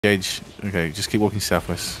Gauge. Okay, just keep walking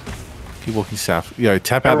southwest. Keep walking south. Yo,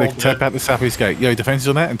 tap out the southeast gate. Yo, defense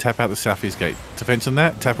on that and tap out the southeast gate. Defense on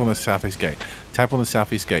that, tap on the southeast gate. Tap on the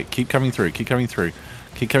southeast gate. Keep coming through. Keep coming through.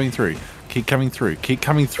 Keep coming through. Keep coming through. Keep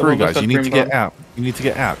coming through, guys. You need to get out. You need to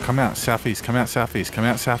get out. Come out southeast. Come out southeast. Come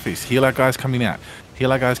out southeast. Heal our guys coming out.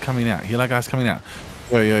 Heal our guys coming out. Heal our guys coming out.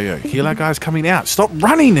 Yo. Heal our guys coming out. Stop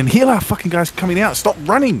running and heal our fucking guys coming out. Stop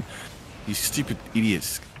running. You stupid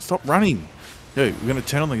idiots. Stop running. Yo, we're going to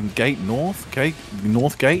turn on the gate north, okay?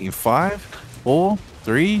 North gate in 5, 4,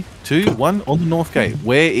 3, 2, 1, on the north gate.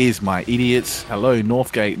 Where is my idiots? Hello,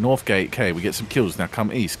 north gate. Okay, we get some kills. Now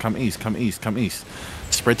come east.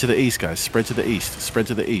 Spread to the east, guys. Spread to the east. Spread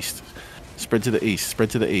to the east. Spread to the east.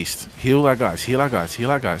 Heal our guys. Heal our guys.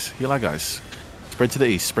 Spread to the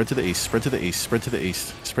east. Spread to the east.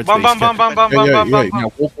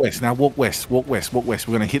 Now walk west. We're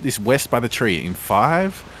going to hit this west by the tree in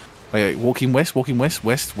 5. Wait, walking west by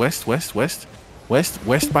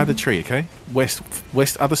the tree, okay? West,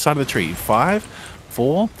 other side of the tree. 5,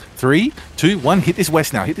 4, 3, 2, 1. Hit this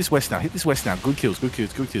west now. Good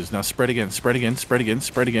kills. Now spread again.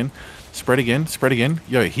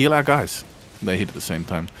 Yo, heal our guys. They hit at the same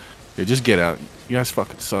time. Yo, just get out. You guys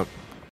fucking suck.